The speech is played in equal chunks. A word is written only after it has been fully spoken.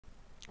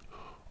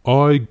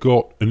I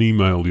got an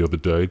email the other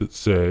day that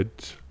said,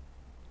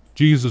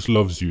 Jesus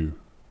loves you.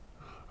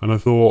 And I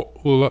thought,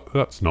 well,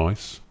 that's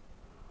nice.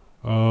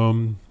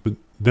 But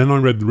then I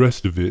read the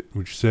rest of it,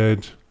 which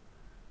said,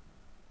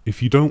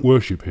 if you don't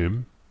worship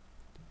him,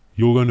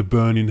 you're going to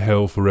burn in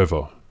hell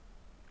forever.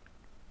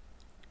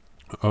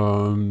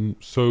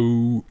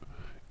 So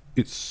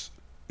it's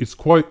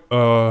quite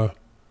a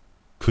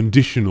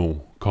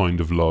conditional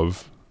kind of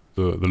love,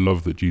 the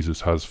love that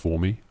Jesus has for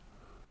me.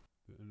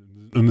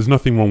 And there's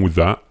nothing wrong with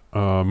that.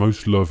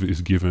 Most love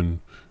is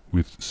given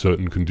with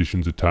certain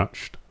conditions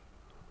attached.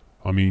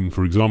 I mean,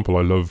 for example,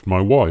 I loved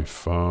my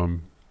wife. I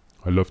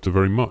loved her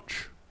very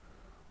much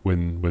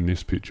when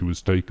this picture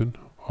was taken.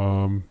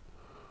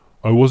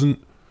 I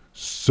wasn't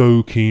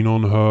so keen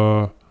on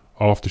her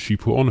after she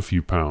put on a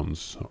few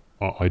pounds.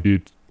 I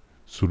did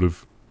sort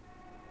of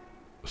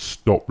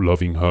stop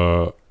loving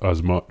her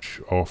as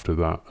much after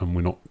that, and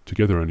we're not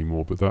together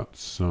anymore. But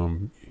that's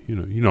I'm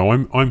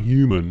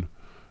human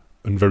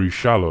and very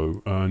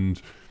shallow,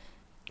 and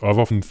I've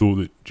often thought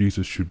that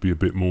Jesus should be a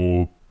bit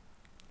more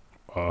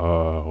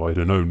I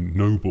don't know,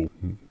 noble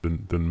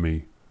than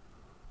me.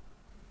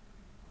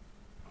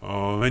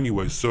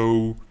 Anyway,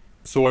 so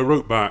I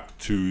wrote back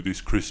to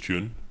this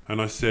Christian and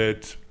I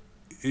said,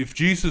 if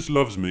Jesus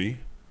loves me,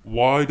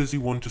 why does he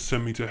want to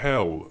send me to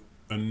hell?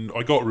 And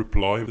I got a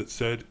reply that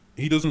said,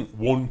 he doesn't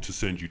want to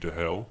send you to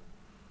hell,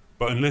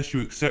 but unless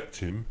you accept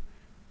him,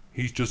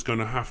 he's just going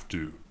to have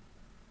to.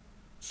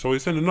 So I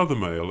sent another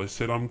mail. I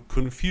said, I'm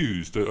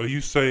confused. Are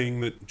you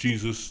saying that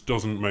Jesus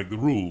doesn't make the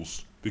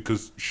rules?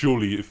 Because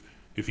surely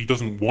if he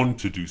doesn't want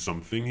to do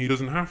something, he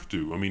doesn't have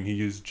to. I mean,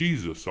 he is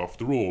Jesus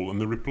after all.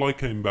 And the reply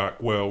came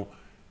back, well,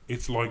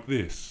 it's like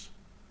this.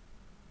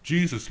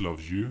 Jesus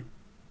loves you,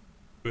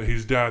 but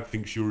his dad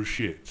thinks you're a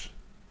shit.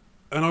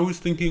 And I was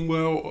thinking,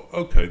 well,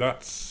 okay,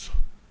 that's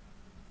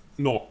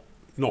not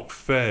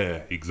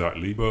fair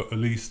exactly, but at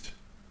least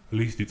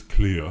it's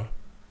clear.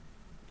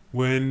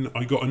 When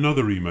I got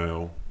another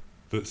email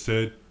that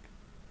said,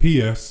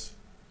 P.S.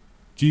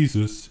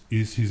 Jesus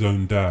is his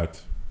own dad.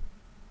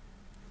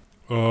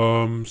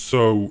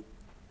 So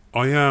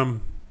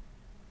I'm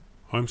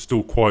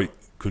still quite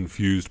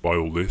confused by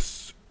all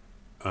this,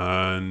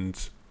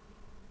 and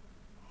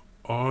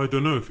I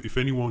don't know if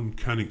anyone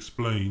can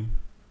explain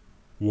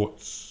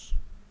what's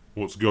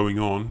going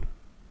on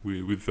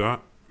with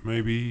that.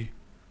 Maybe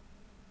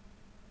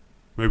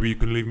you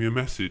can leave me a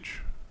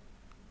message.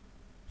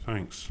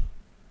 Thanks.